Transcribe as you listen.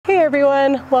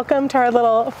everyone, welcome to our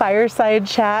little fireside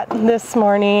chat this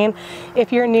morning.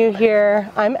 If you're new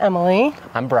here, I'm Emily.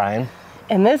 I'm Brian.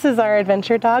 And this is our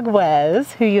adventure dog,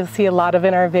 Wes, who you'll see a lot of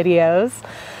in our videos.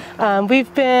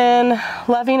 We've been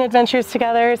loving adventures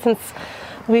together since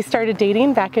we started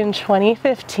dating back in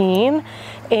 2015.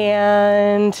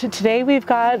 And today we've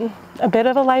got a bit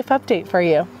of a life update for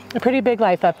you, a pretty big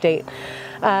life update.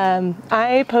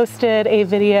 I posted a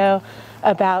video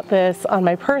about this on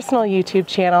my personal YouTube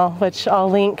channel, which I'll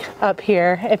link up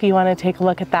here if you want to take a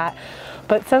look at that.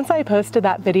 But since I posted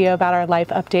that video about our life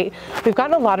update, we've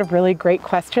gotten a lot of really great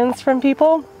questions from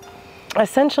people.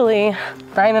 Essentially,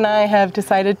 Brian and I have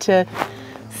decided to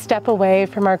step away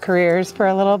from our careers for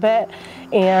a little bit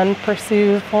and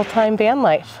pursue full-time van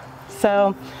life.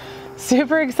 So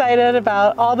super excited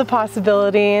about all the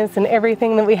possibilities and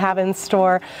everything that we have in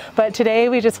store. But today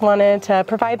we just wanted to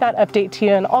provide that update to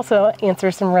you and also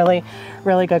answer some really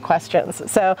good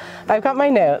questions. So I've got my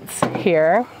notes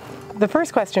here. The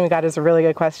first question we got is a really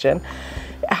good question.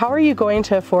 How are you going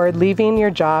to afford leaving your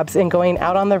jobs and going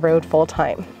out on the road full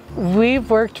time? We've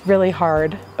worked really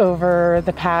hard over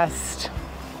the past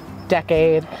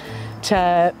decade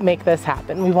to make this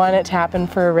happen. We want it to happen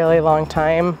for a really long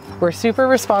time. We're super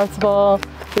responsible.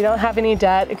 We don't have any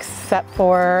debt except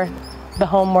for the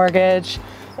home mortgage.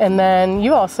 And then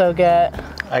you also get...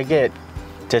 I get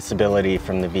disability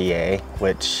from the VA,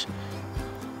 which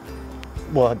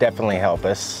will definitely help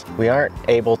us. We aren't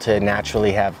able to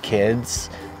naturally have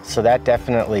kids, so that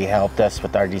definitely helped us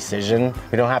with our decision.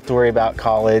 We don't have to worry about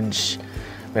college.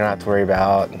 We don't have to worry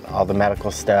about all the medical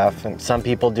stuff. And some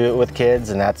people do it with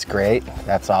kids, and that's great.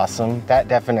 That's awesome. That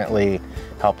definitely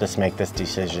helped us make this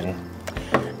decision.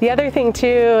 The other thing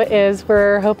too is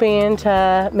we're hoping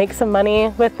to make some money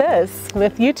with this,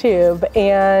 with YouTube.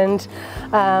 And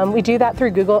we do that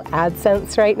through Google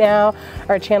AdSense right now.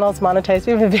 Our channel is monetized.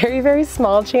 We have a very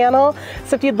small channel.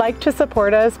 So if you'd like to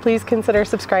support us, please consider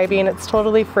subscribing. It's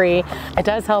totally free. It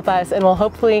does help us and will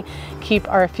hopefully keep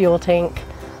our fuel tank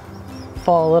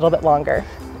full a little bit longer.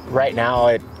 Right now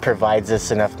it provides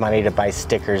us enough money to buy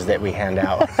stickers that we hand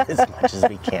out as much as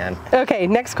we can. Okay,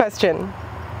 next question.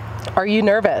 Are you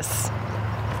nervous?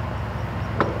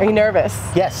 Are you nervous?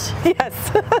 Yes.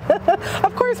 Yes.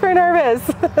 Of course we're nervous.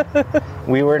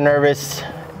 We were nervous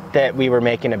that we were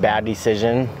making a bad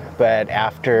decision, but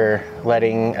after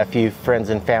letting a few friends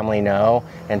and family know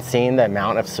and seeing the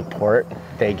amount of support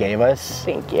they gave us,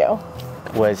 thank you,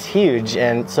 was huge.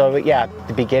 And so yeah, at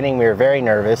the beginning we were very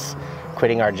nervous,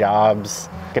 quitting our jobs,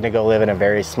 gonna go live in a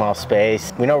very small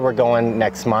space. We know we're going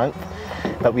next month,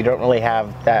 but we don't really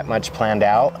have that much planned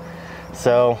out.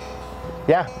 So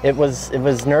yeah, it was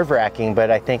nerve-wracking,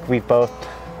 but I think we've both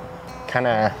kind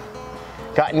of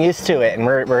gotten used to it and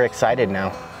we're excited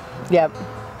now. Yep,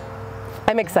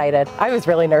 I'm excited. I was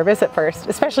really nervous at first,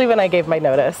 especially when I gave my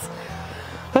notice.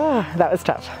 That was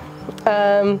tough.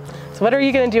 So what are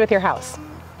you going to do with your house?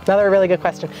 Another really good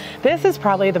question. This is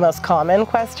probably the most common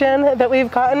question that we've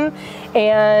gotten,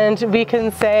 and we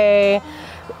can say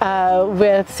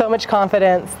with so much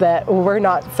confidence that we're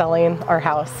not selling our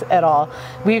house at all.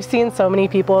 We've seen so many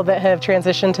people that have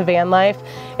transitioned to van life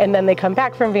and then they come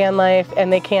back from van life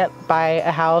and they can't buy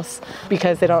a house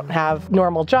because they don't have a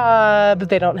normal job,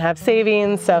 they don't have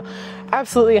savings. So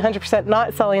absolutely 100%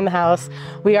 not selling the house.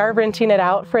 We are renting it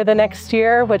out for the next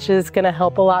year, which is going to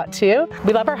help a lot too.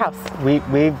 We love our house.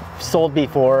 We've sold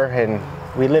before and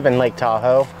we live in Lake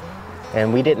Tahoe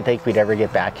and we didn't think we'd ever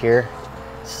get back here.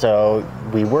 So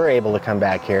we were able to come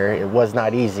back here. It was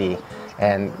not easy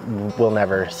and we'll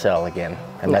never sell again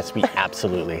unless we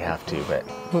absolutely have to,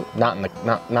 but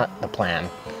not the plan.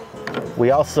 We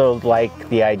also like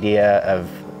the idea of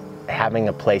having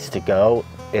a place to go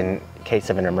in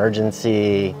case of an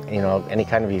emergency, you know, any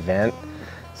kind of event.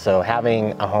 So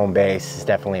having a home base is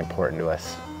definitely important to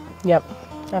us. Yep,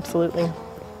 absolutely.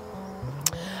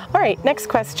 All right, next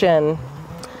question.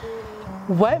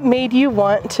 What made you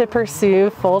want to pursue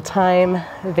full-time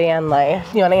van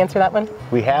life? You want to answer that one?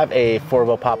 We have a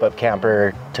 4-wheel pop-up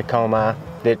camper, Tacoma,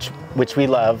 which we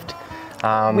loved.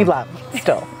 We love,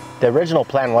 still. The original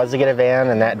plan was to get a van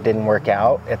and that didn't work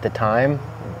out at the time.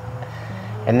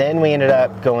 And then we ended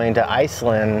up going to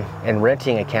Iceland and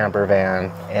renting a camper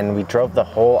van and we drove the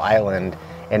whole island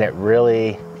and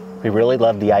we really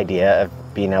loved the idea of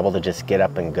being able to just get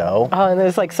up and go. Oh, and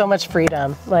there's like so much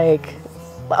freedom, like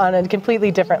on a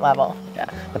completely different level. Yeah,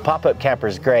 the pop-up camper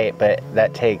is great, but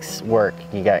that takes work.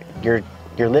 You got your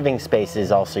living space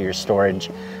is also your storage.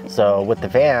 So with the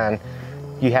van,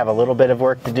 you have a little bit of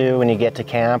work to do when you get to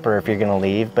camp or if you're gonna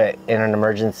leave, but in an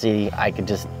emergency, I could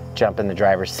just jump in the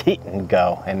driver's seat and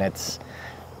go. And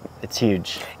it's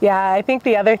huge. Yeah, I think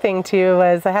the other thing too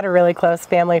was I had a really close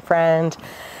family friend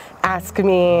ask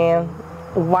me,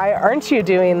 why aren't you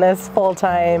doing this full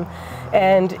time?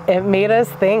 And it made us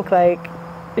think, like,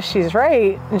 she's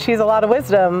right, and she's a lot of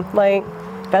wisdom. Like,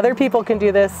 if other people can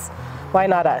do this, why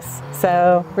not us?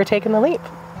 So we're taking the leap.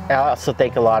 I also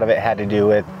think a lot of it had to do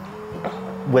with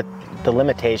the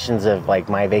limitations of like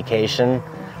my vacation.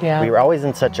 Yeah. We were always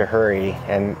in such a hurry,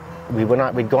 and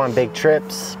we'd go on big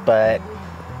trips, but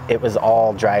it was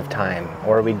all drive time.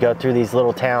 Or we'd go through these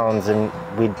little towns and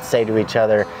we'd say to each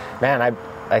other, man,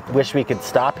 I wish we could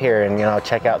stop here and, you know,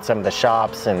 check out some of the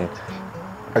shops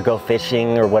or go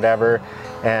fishing or whatever.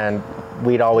 And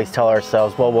we'd always tell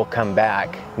ourselves, well, we'll come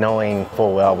back, knowing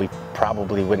full well we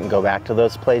probably wouldn't go back to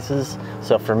those places.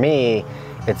 So for me,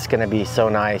 it's gonna be so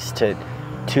nice to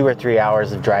 2 or 3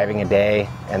 hours of driving a day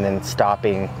and then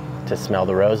stopping to smell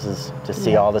the roses, to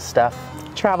see all the stuff.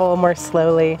 Travel more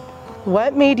slowly.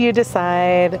 What made you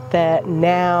decide that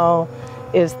now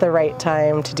is the right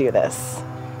time to do this?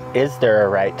 Is there a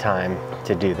right time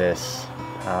to do this?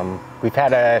 We've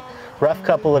had a rough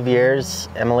couple of years,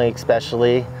 Emily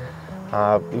especially.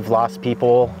 We've lost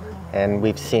people, and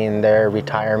we've seen their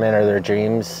retirement or their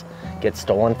dreams get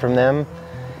stolen from them.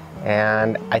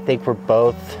 And I think we're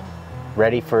both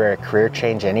ready for a career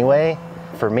change anyway.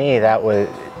 For me,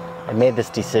 it made this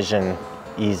decision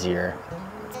easier.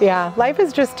 Yeah, life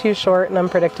is just too short and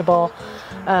unpredictable.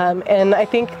 And I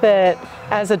think that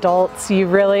as adults, you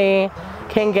really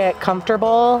can get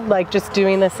comfortable, like just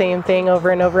doing the same thing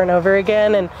over and over and over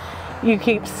again. And you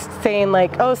keep saying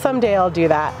like, oh, someday I'll do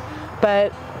that.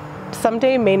 But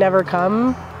someday may never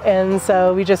come. And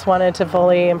so we just wanted to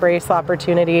fully embrace the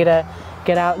opportunity to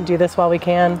get out and do this while we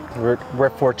can. We're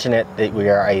fortunate that we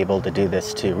are able to do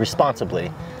this too,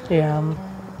 responsibly. Yeah.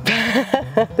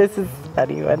 This is a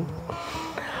funny one.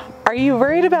 Are you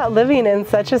worried about living in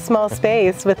such a small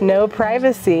space with no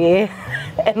privacy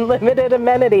and limited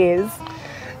amenities?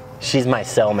 She's my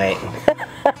cellmate.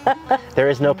 There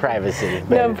is no privacy.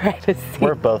 No privacy.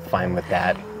 We're both fine with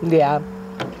that. Yeah.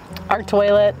 Our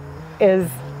toilet is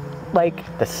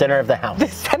like the center of the house. The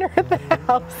center of the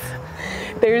house.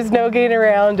 There's no getting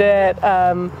around it.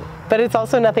 But it's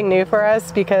also nothing new for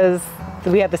us because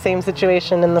we had the same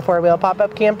situation in the 4-wheel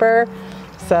pop-up camper.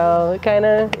 So it kind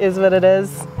of is what it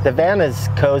is. The van is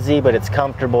cozy, but it's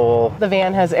comfortable. The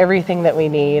van has everything that we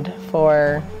need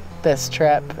for this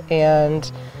trip.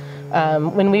 And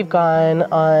when we've gone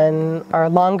on our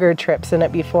longer trips in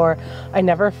it before, I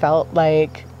never felt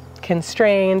like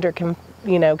constrained or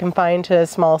confined to a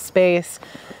small space,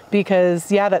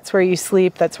 because yeah, that's where you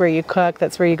sleep, that's where you cook,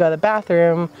 that's where you go to the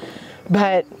bathroom,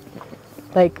 but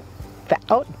like the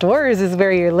outdoors is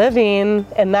where you're living,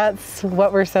 and that's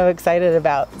what we're so excited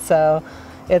about. So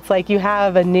it's like you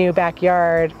have a new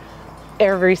backyard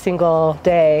every single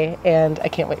day, and I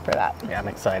can't wait for that. Yeah, I'm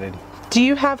excited. Do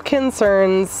you have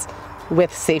concerns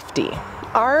with safety?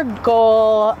 Our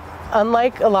goal,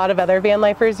 unlike a lot of other van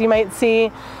lifers you might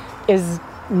see, is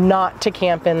not to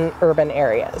camp in urban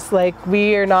areas. Like,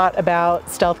 we are not about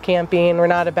stealth camping. We're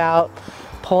not about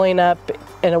pulling up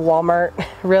in a Walmart,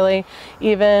 really.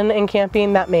 Even in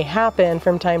camping, that may happen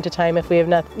from time to time if we have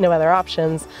no other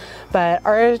options. But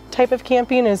our type of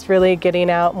camping is really getting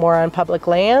out more on public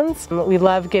lands. We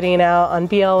love getting out on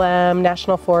BLM,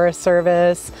 National Forest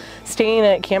Service, staying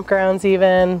at campgrounds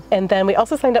even. And then we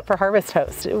also signed up for Harvest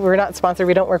Host. We're not sponsored,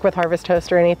 we don't work with Harvest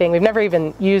Host or anything. We've never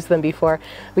even used them before.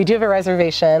 We do have a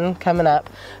reservation coming up,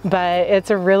 but it's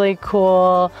a really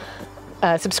cool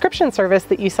subscription service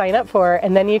that you sign up for,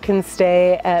 and then you can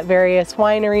stay at various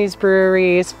wineries,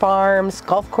 breweries, farms,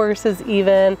 golf courses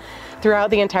even,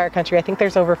 throughout the entire country. I think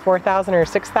there's over 4,000 or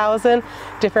 6,000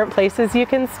 different places you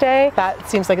can stay. That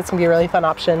seems like it's gonna be a really fun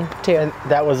option too. And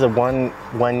that was a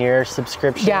one-year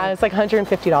subscription? Yeah, it's like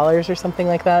 $150 or something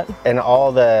like that. And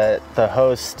all the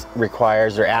host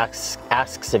requires or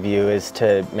asks of you is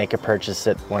to make a purchase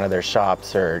at one of their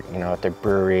shops or, you know, at their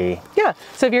brewery. Yeah,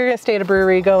 so if you're gonna stay at a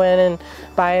brewery, go in and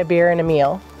buy a beer and a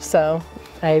meal. So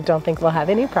I don't think we'll have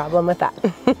any problem with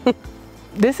that.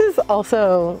 This is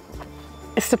also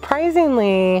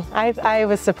surprisingly, I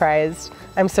was surprised.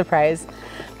 I'm surprised.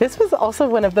 This was also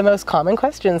one of the most common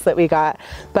questions that we got.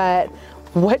 But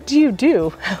what do you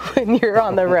do when you're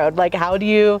on the road? Like, how do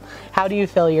you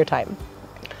fill your time?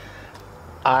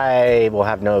 I will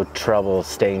have no trouble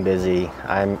staying busy.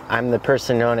 I'm the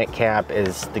person known at camp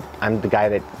I'm the guy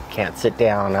that can't sit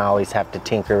down. I always have to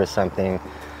tinker with something.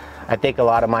 I think a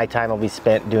lot of my time will be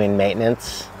spent doing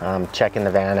maintenance, checking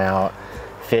the van out,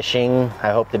 fishing.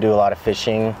 I hope to do a lot of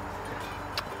fishing,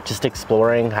 just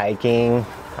exploring, hiking.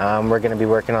 We're going to be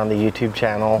working on the YouTube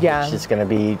channel, Yeah. which is going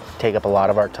to take up a lot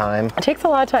of our time. It takes a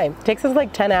lot of time. It takes us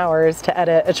like 10 hours to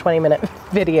edit a 20-minute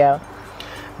video.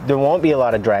 There won't be a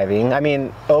lot of driving. I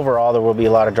mean, overall there will be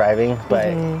a lot of driving,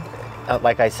 but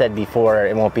like I said before,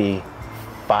 it won't be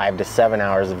 5 to 7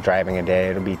 hours of driving a day.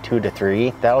 It'll be 2 to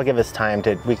 3. That'll give us time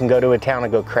we can go to a town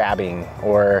and go crabbing,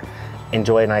 or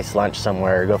enjoy a nice lunch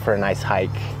somewhere, or go for a nice hike.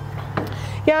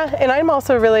 Yeah, and I'm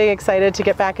also really excited to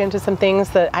get back into some things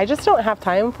that I just don't have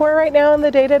time for right now in the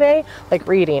day-to-day, like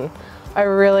reading. I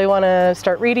really want to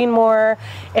start reading more,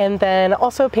 and then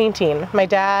also painting. My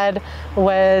dad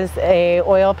was an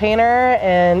oil painter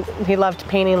and he loved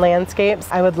painting landscapes.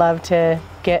 I would love to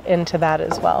get into that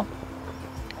as well.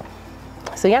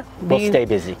 So yeah, We'll stay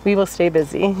busy. We will stay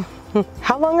busy.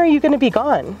 How long are you going to be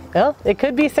gone? Well, it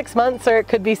could be 6 months or it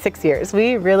could be 6 years.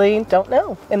 We really don't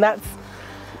know, and that's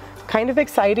kind of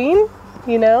exciting,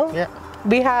 you know? Yeah.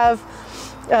 We have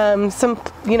some,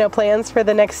 plans for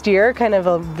the next year, kind of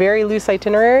a very loose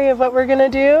itinerary of what we're gonna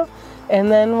do, and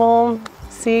then we'll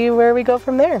see where we go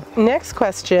from there. Next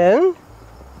question.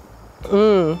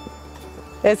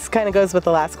 This kind of goes with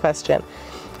the last question.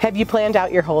 Have you planned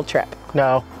out your whole trip?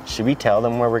 No. Should we tell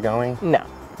them where we're going? No,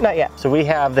 not yet. So we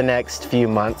have the next few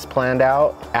months planned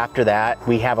out. After that,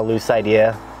 we have a loose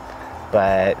idea,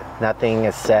 but nothing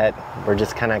is set. We're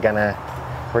just kind of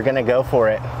we're gonna go for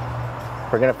it.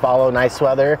 We're gonna follow nice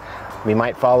weather. We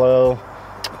might follow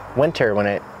winter when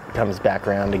it comes back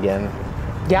around again.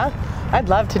 Yeah, I'd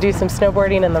love to do some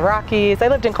snowboarding in the Rockies. I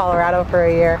lived in Colorado for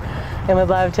a year and would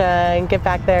love to get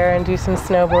back there and do some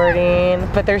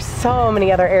snowboarding. But there's so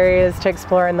many other areas to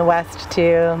explore in the West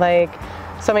too, like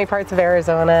so many parts of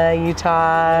Arizona,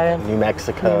 Utah, New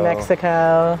Mexico.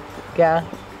 Yeah,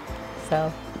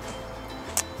 so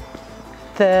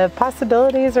the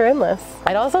possibilities are endless.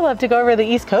 I'd also love to go over the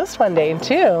East Coast one day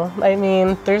too. I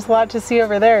mean, there's a lot to see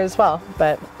over there as well,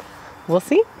 but we'll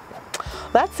see.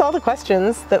 That's all the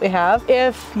questions that we have.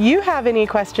 If you have any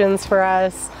questions for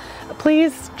us,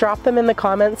 please drop them in the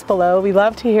comments below. We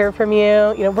love to hear from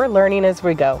you. You know, we're learning as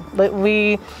we go.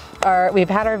 We've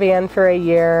had our van for a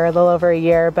little over a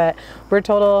year, but we're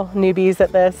total newbies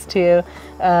at this too.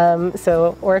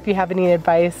 Or if you have any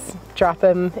advice, drop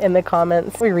them in the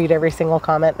comments. We read every single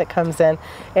comment that comes in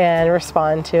and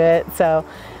respond to it. So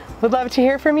we'd love to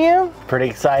hear from you. Pretty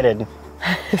excited.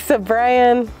 So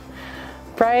Brian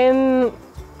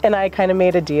and I kind of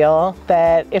made a deal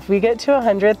that if we get to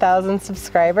 100,000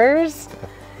 subscribers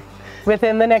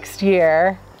within the next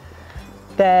year,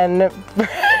 then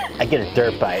I get a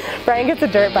dirt bike. Brian gets a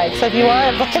dirt bike. So if you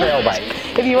want Trail bike.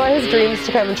 If you want his dreams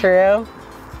to come true,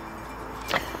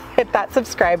 hit that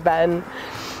subscribe button.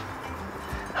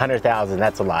 100,000,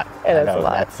 that's a lot. It is a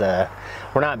lot. That's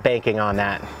we're not banking on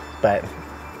that, but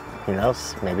who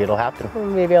knows? Maybe it'll happen.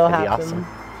 Maybe it'll It'd happen. be awesome.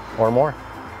 Or more.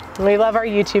 We love our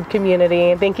YouTube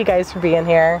community. Thank you guys for being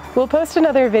here. We'll post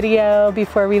another video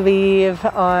before we leave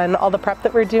on all the prep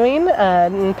that we're doing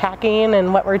and packing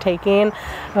and what we're taking.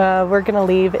 We're gonna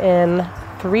leave in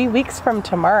 3 weeks from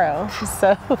tomorrow,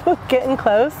 so getting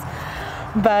close.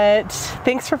 But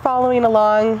thanks for following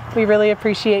along. We really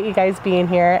appreciate you guys being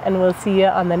here, and we'll see you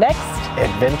on the next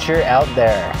Adventure out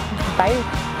there.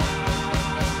 Bye.